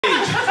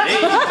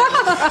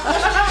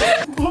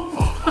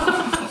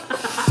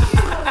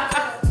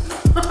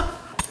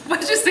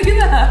Why'd you say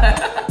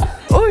that?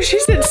 Oh, she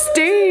said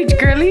stage,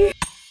 girly.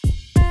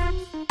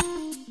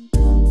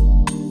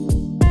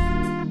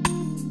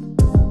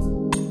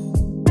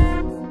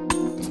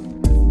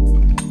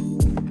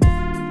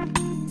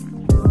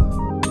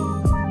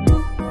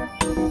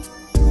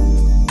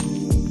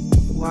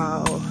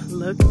 Wow,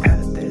 look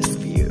at this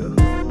view.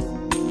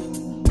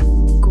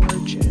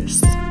 Gorgeous.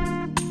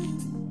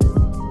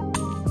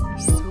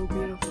 So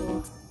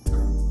beautiful.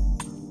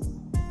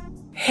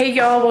 Hey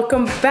y'all,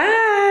 welcome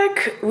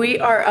back. We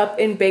are up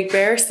in Big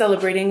Bear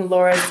celebrating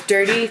Laura's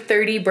dirty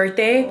 30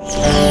 birthday.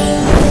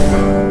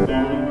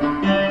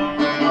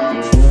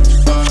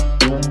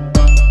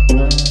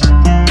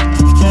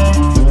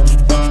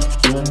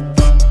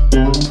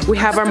 We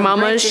have our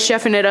mamas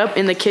chefing it up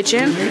in the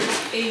kitchen,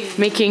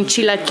 making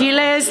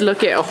chilaquiles.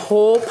 Look at a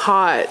whole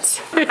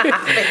pot.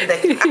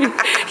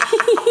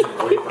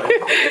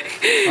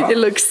 It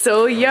looks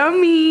so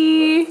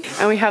yummy.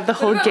 And we have the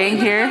whole gang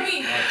here.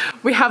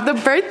 We have the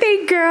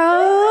birthday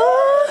girl.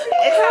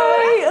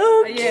 Hi,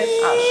 Oki.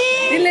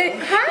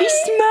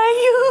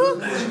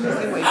 Ismail.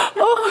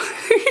 Oh,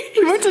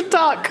 he wants to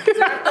talk.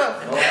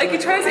 I can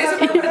try to say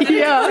something.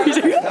 Yeah.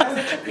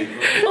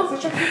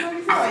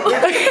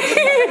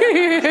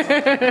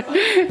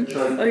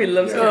 Oh, he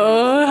loves it.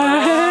 Oh,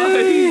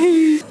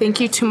 hi. Thank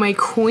you to my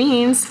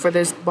queens for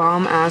this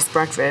bomb-ass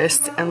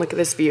breakfast. And look at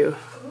this view.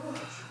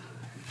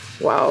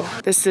 Wow.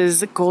 This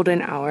is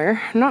golden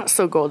hour. Not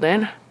so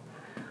golden,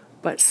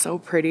 but so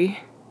pretty.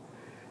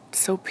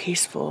 So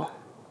peaceful.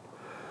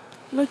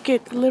 Look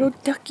at the little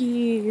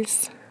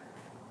duckies.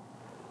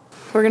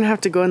 We're gonna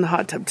have to go in the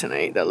hot tub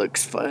tonight. That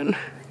looks fun.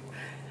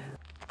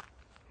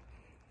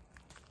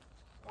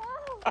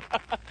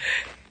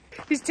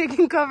 He's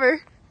taking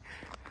cover.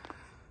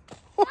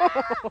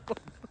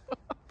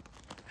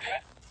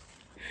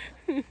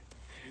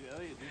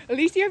 At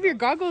least you have your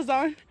goggles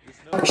on.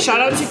 Shout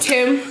out to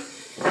Tim.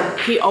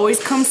 He always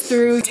comes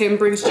through. Tim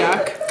brings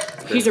Jack.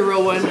 He's a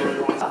real one.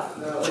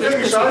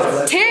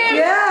 Tim!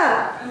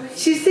 Yeah!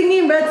 She's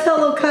singing Red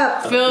Solo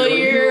Cup. Fill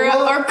your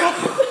cup.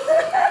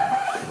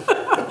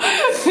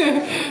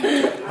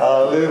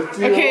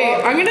 Okay,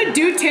 I'm gonna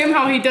do Tim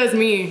how he does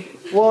me.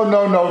 Well,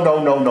 no.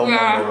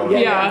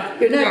 Yeah.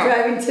 You're not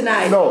driving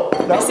tonight. No,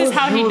 This is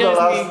how he does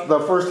me.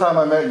 The first time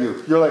I met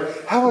you, you're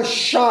like, have a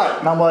shot.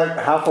 And I'm like,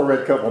 half a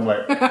red cup. I'm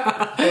like,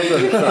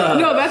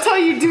 No, that's how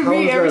you do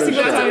me every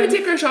single That's how time. we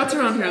take our shots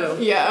around here, though.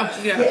 Yeah.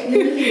 Yeah.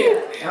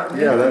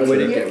 yeah, that's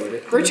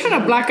it. We're trying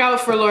to black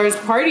out for Laura's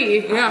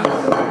party. Yeah.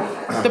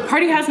 The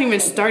party hasn't even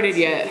started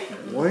yet.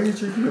 Why are you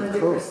drinking a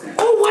Coke?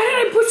 Oh, why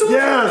did I put so much?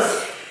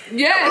 Yes!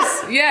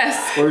 Yes.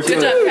 Yes. Where's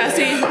Good yours? job,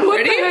 Cassie. What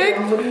Ready? the heck?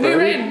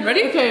 We're in.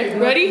 Ready? Okay,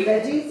 ready?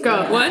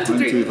 Go. 1, 2,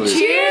 3.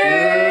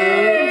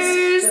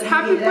 Cheers!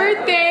 Happy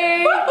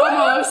birthday!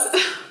 Almost.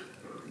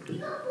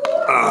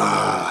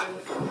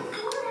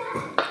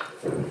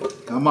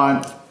 Come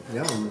on.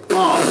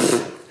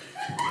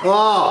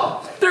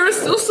 Oh. There was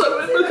still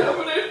some in the cup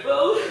when I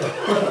fell.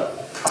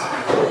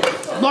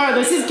 Laura,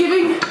 this is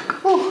giving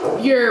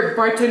your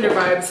bartender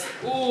vibes.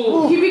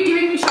 Ooh. You be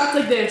giving me shots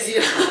like this.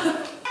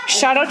 Yeah.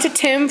 Shout out to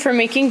Tim for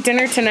making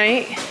dinner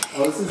tonight.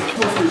 Oh, this is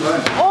supposed to be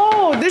lunch.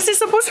 Oh, this is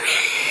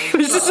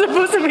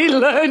supposed to be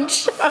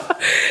lunch.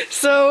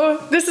 So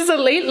this is a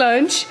late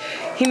lunch.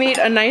 He made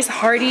a nice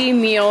hearty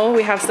meal.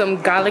 We have some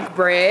garlic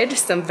bread,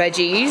 some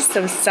veggies,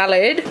 some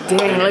salad.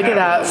 Dang, look at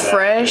that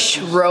fresh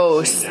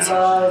roast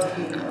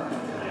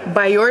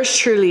by yours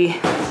truly.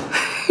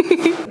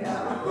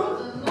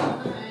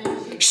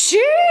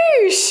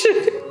 Sheesh!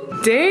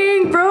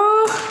 Dang,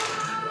 bro,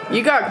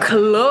 you got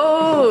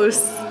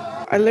close.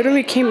 I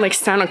literally came like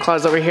Santa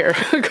Claus over here.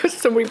 I got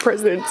so many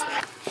presents.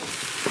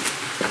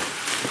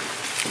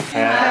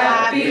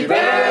 Happy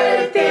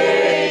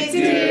birthday,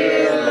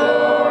 dear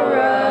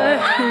Laura.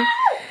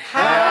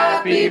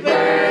 Happy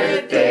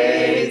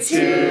birthday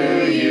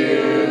to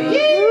you.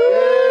 Yay!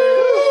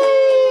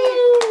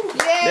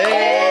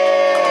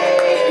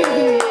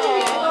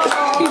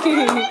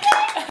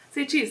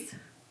 Say cheese.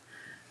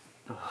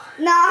 No,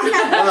 I'm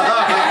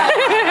not.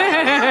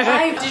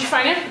 Did you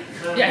find it?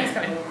 Yeah, he's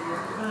coming.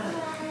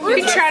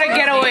 We try to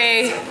get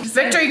away.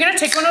 Victor, are you gonna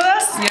take one of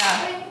us?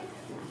 Yeah.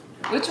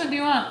 Which one do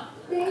you want?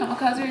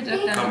 Kamikaze or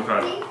Jack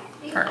Daniels?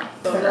 Perfect.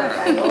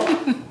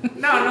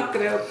 No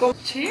creo.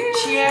 Cheers.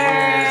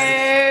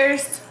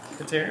 Cheers.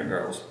 It's here,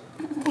 girls.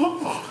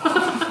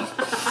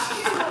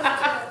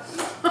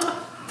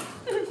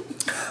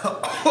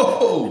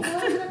 Oh,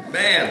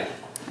 man.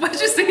 Why'd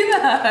you say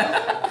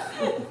that?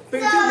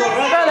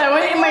 That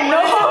went in my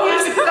nose.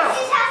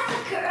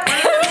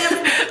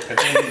 I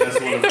think that's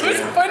one of It was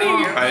funny.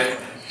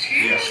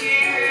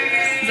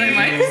 Is that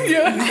mine?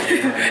 Yeah.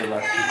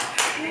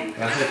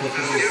 That's supposed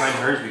to find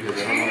hers because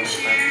I don't know if it's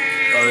fine.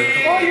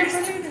 Oh, you're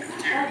funny.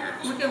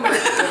 Look at mine.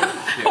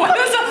 Why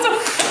was that so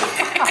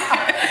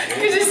funny?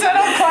 Because you said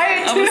I'm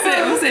quiet too.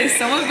 I'm gonna say,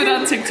 someone's been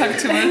on TikTok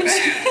too much.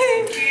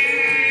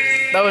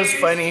 That was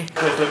funny.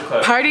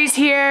 Party's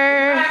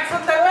here.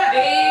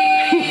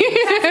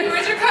 Hey,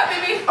 where's your cup,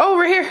 baby?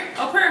 here.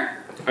 Up her.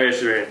 Oh, yeah,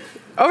 she's right.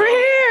 Over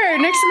here,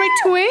 next to my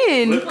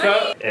twin. Flip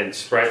cup and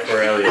Sprite for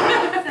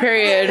Elliot.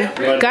 Period.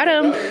 Got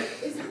him.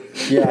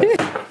 Yeah.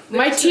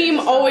 My team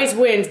always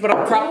wins, but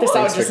I'll crop this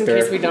out just in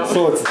case we don't.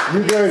 So it's,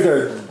 you guys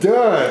are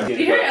done. Did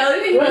you hear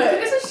Elliot? He wants to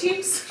get some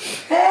sheeps.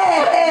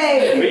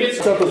 Hey!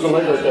 What's up with the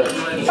leg right there?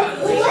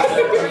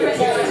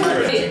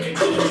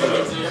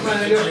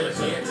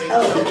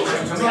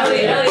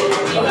 Elliot, you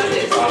got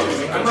this.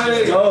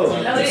 Go.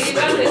 Elliot, you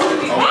got this.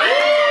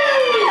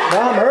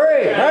 Mom,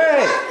 hurry,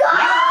 hurry.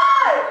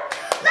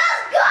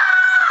 Let's go!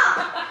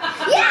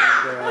 Yeah!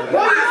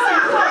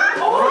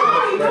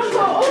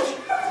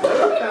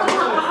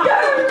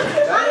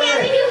 Mommy,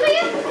 have we do for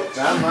you?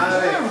 Not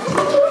mine.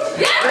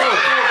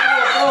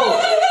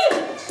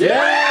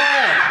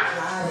 Yeah!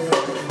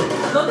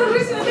 No te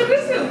ríes, no te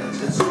ríes.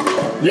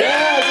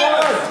 Yeah,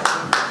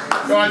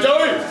 Go on,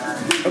 Joey.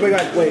 oh my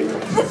God, wait.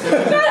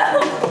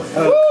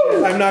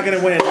 I'm not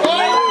gonna win. Oh,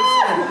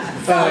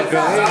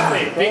 God.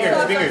 Fingers.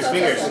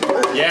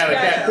 Yeah,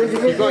 like that.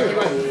 Keep going.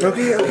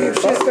 Okay,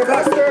 faster.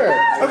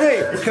 Okay,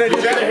 can I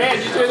do that?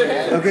 Use the other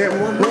hand. Okay, I'm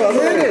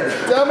one-handed.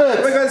 Damn it.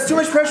 Oh my God, it's too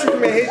much pressure for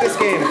me. I hate this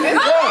game.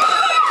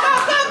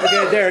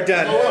 Okay, there,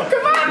 done.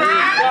 Come on,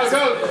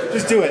 Go.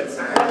 Just do it.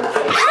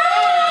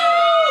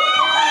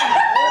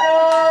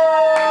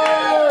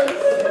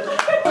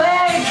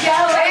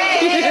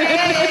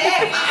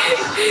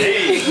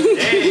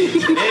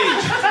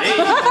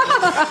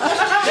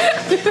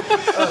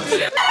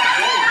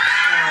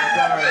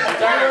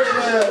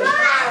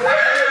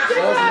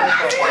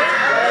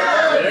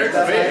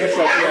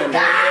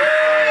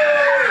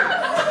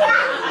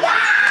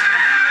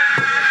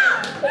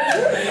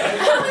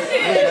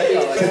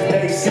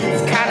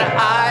 It's kind of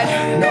odd.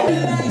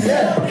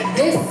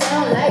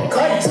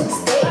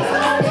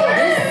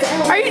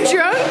 Are you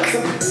drunk?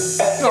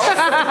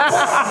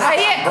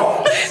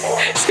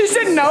 She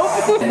said no.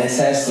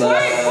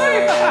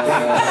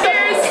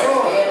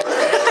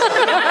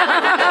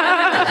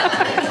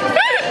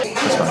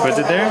 Put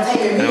it there,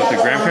 and then with the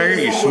graham cracker,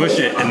 you smush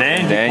it, and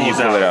then you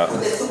pull it out.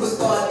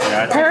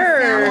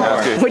 Purr.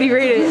 What do you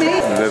rate it?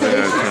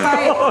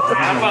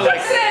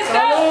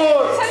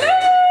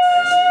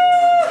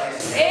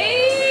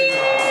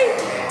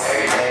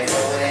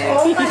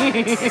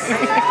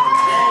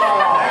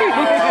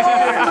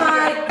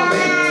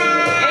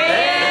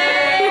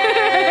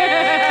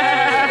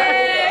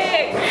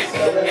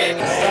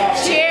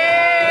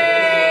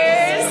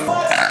 Cheers!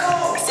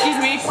 Excuse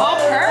me.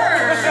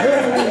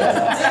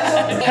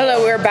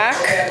 Hello, we're back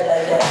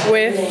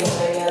with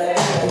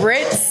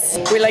Ritz.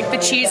 We like the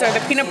cheese or the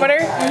peanut butter.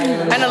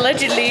 And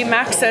allegedly,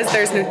 Max says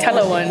there's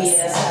Nutella ones.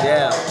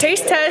 Yeah.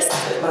 Taste test.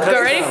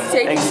 Go ready?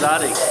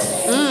 Exotic.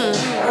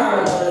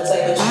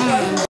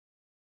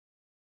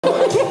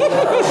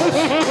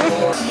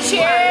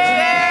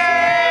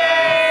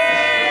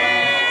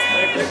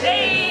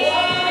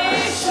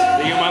 Cheers!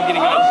 Your mom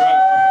getting on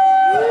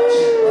drugs.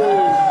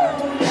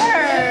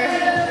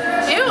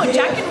 Ew,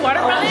 Jack and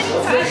watermelon?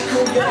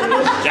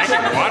 Jack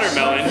and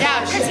watermelon. Yeah,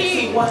 because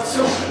he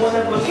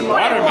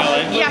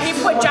Watermelon. yeah, he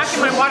put Jack in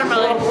my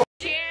watermelon.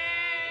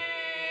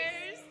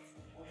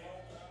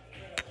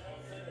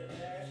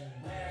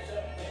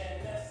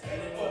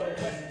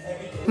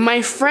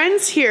 My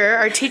friends here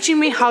are teaching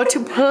me how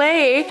to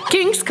play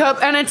King's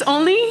Cup, and it's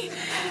only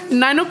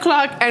 9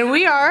 o'clock, and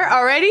we are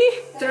already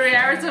 3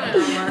 hours of it.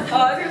 Oh,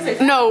 I was gonna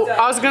say. no,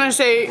 I was gonna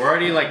say We're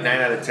already like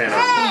 9 out of 10.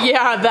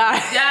 yeah,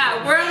 that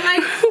Yeah, we're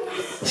like.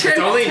 It's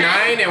only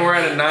 9 and we're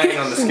at a 9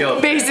 on the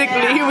scale.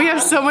 basically we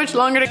have so much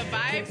longer to. The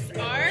vibes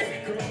are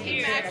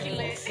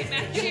immaculate.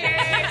 Cheers!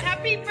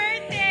 Happy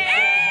birthday!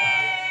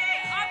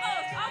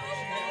 Almost.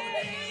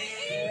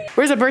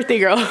 Where's a birthday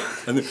girl?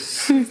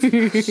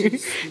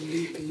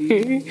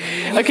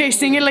 Okay,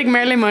 sing it like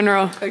Marilyn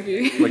Monroe.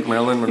 Okay. Like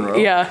Marilyn Monroe?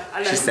 Yeah.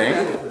 She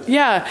sang?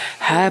 Yeah.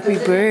 Happy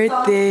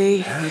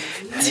birthday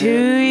to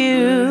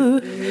you.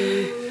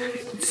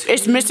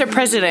 It's Mr.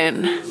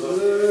 President.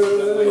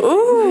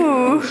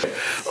 Ooh.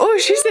 Oh,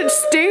 she said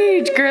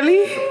stage,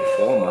 girly.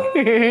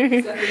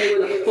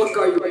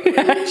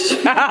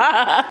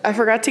 I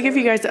forgot to give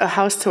you guys a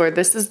house tour.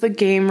 This is the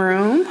game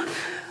room.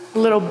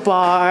 Little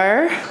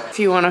bar. If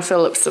you want to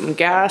fill up some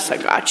gas, I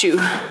got you.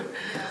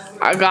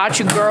 I got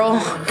you, girl.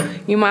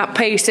 You might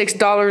pay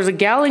 $6 a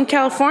gallon in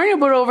California,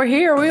 but over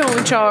here we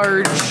only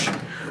charge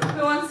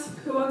Who wants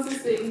to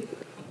sing?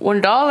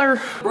 $1.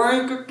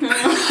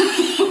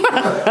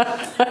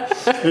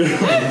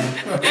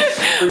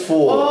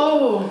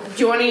 Oh, do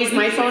you want to use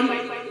my phone?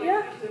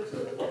 Yeah.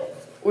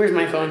 Where's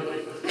my phone?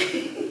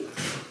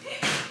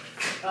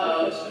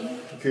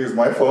 Here's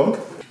my phone.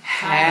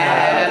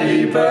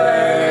 Happy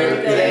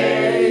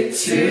birthday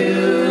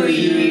to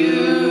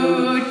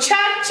you.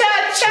 Cha cha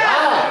cha.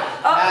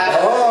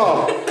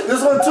 Oh,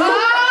 this one too?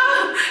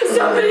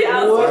 Somebody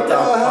else. What the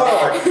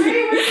hell?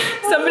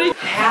 Somebody.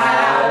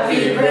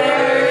 Happy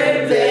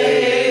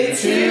birthday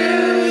to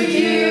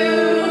you.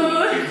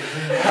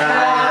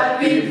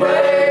 Happy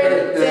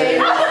birthday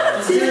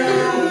to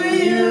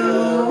you.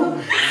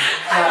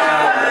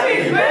 Happy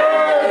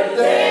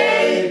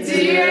birthday,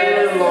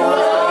 dear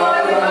Lord.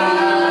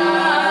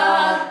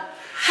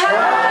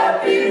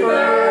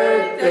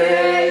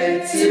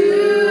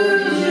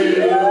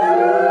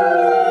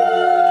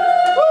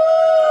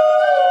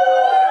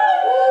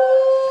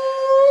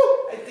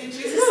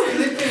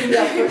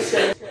 Yeah, for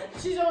sure.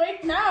 She's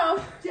awake now.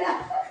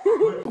 Yeah.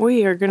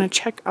 We are gonna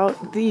check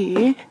out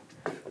the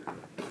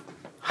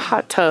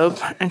hot tub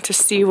and to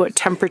see what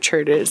temperature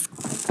it is.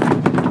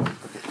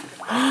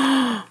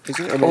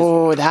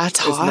 Oh, that's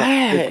hot.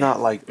 It's not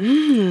like.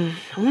 I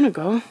wanna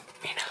go.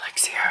 Me and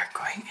Alexia are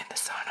going in the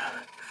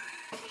sauna.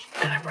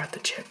 And I brought the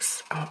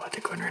chips. I'm about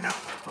to go in right now.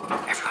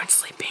 Everyone's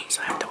sleeping,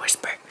 so I have to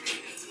whisper.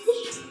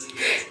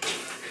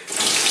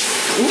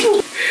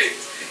 Ooh.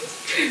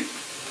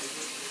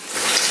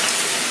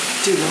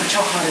 Dude, watch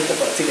how hot it's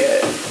about to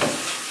get.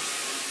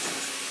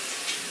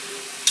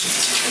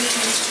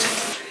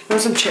 You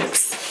want some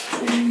chips?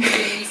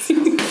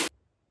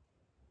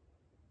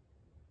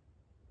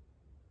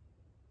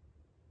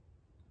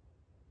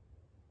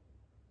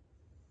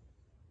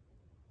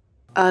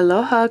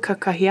 Aloha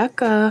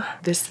kakahiaka.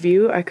 This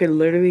view I could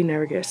literally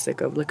never get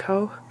sick of. Look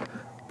how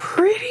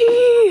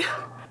pretty.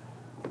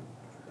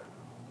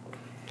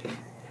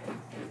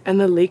 And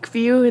the lake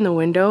view in the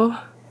window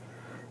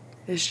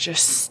is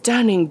just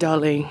stunning,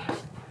 darling.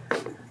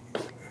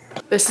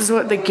 This is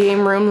what the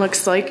game room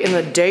looks like in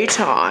the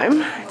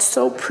daytime. It's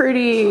so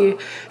pretty.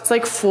 It's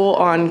like full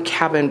on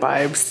cabin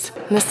vibes.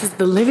 And this is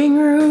the living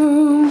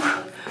room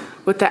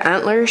with the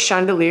antler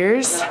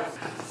chandeliers.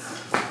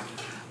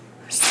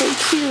 So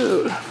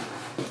cute.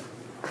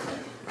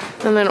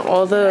 And then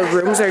all the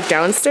rooms are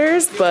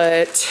downstairs,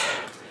 but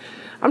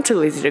I'm too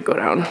lazy to go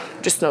down.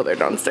 Just know they're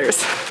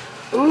downstairs.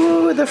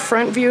 Ooh, the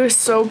front view is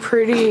so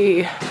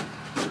pretty.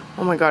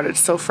 Oh my God, it's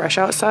so fresh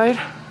outside.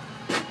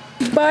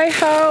 Bye,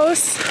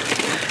 house.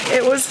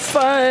 It was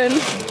fun.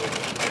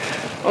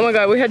 Oh my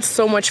God, we had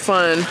so much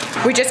fun.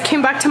 We just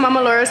came back to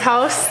Mama Laura's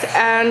house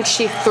and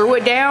she threw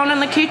it down in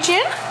the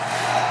kitchen.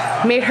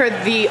 Made her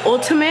the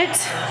ultimate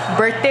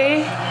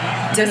birthday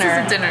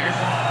dinner. This is dinner.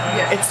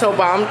 Yeah, it's so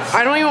bomb.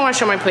 I don't even want to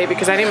show my plate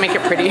because I didn't make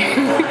it pretty.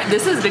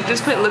 This is Victor's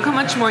plate. Look how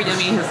much more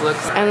yummy his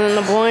looks. And then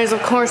the boys,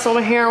 of course,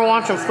 over here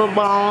watching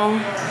football.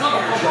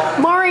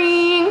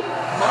 Boring.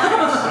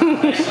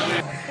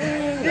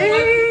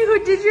 Hey, who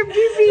did your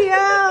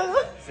BBL?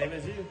 Same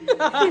as you.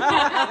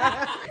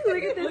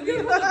 Look at this.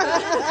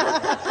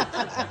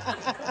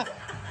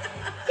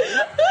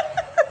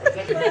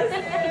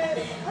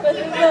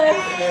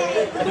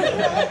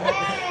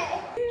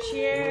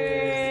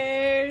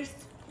 Cheers.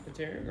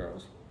 Vegetarian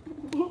girls.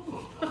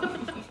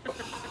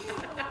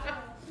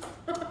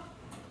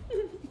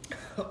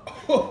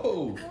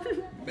 Oh,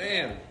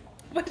 man.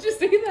 Why did you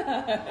say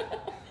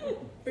that?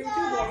 Bro,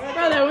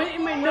 that went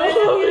in my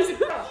nose.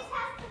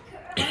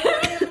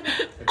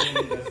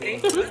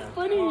 It was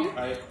funny.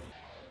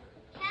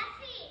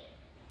 Cassie.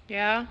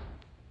 Yeah?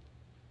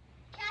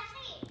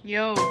 Cassie.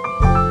 Yo.